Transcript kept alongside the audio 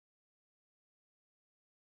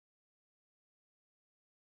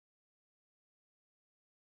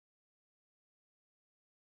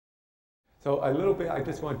So a little bit, I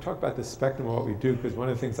just want to talk about the spectrum of what we do, because one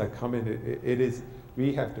of the things I come in,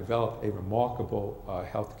 we have developed a remarkable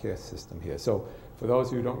healthcare system here. So for those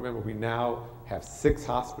of you who don't remember, we now have 6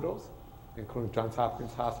 hospitals, including Johns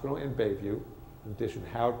Hopkins Hospital in Bayview, in addition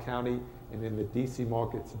Howard County, and in the DC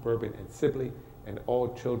market, Suburban and Sibley, and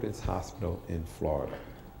All Children's Hospital in Florida.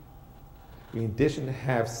 We in addition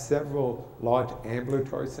have several large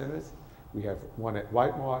ambulatory centers. We have one at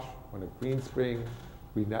White Marsh, one at Green Spring.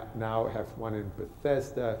 We now have one in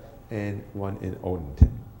Bethesda and one in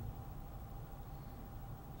Odenton.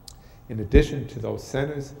 In addition to those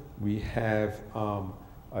centers, we have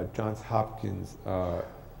Johns Hopkins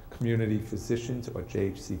Community Physicians, or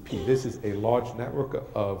JHCP. This is a large network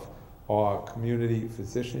of our community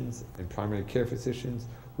physicians and primary care physicians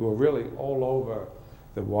who are really all over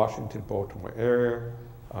the Washington, Baltimore area.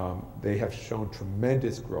 They have shown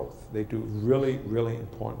tremendous growth. They do really, really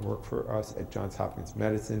important work for us at Johns Hopkins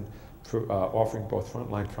Medicine, offering both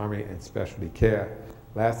frontline primary and specialty care.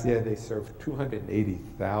 Last year, they served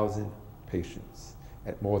 280,000 patients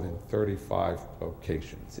at more than 35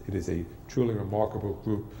 locations. It is a truly remarkable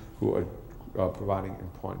group who are providing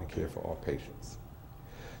important care for our patients.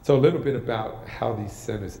 So a little bit about how these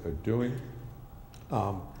centers are doing.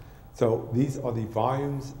 So these are the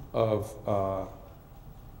volumes of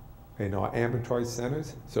in our ambulatory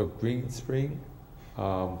centers. So Green Spring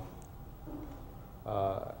saw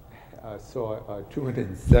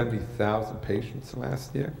 270,000 patients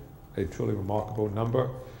last year, a truly remarkable number.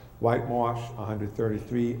 White Marsh,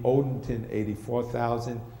 133, Odenton,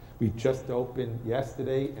 84,000. We just opened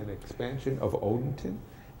yesterday an expansion of Odenton,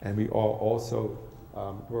 and we are also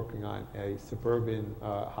working on a suburban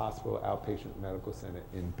hospital outpatient medical center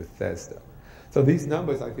in Bethesda. So these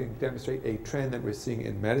numbers, I think, demonstrate a trend that we're seeing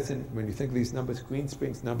in medicine. When you think of these numbers, Green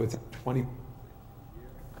Springs numbers, 20.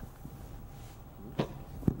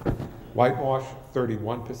 White Marsh,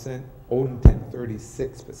 31%, Odenton,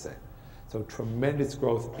 36%. So tremendous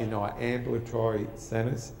growth in our ambulatory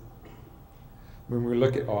centers. When we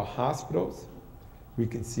look at our hospitals, we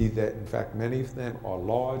can see that, in fact, many of them are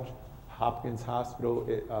large. Hopkins Hospital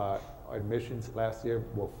admissions last year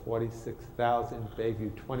were 46,000,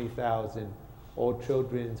 Bayview 20,000, All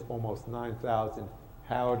Children's almost 9,000,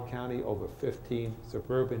 Howard County over 15,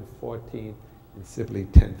 Suburban 14, and Sibley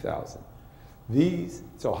 10,000.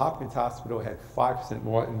 So Hopkins Hospital had 5%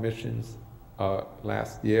 more admissions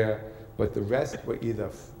last year, but the rest were either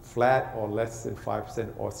flat or less than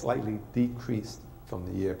 5% or slightly decreased from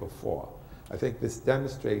the year before. I think this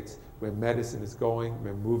demonstrates where medicine is going.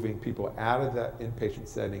 We're moving people out of the inpatient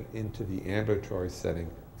setting into the ambulatory setting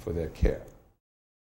for their care.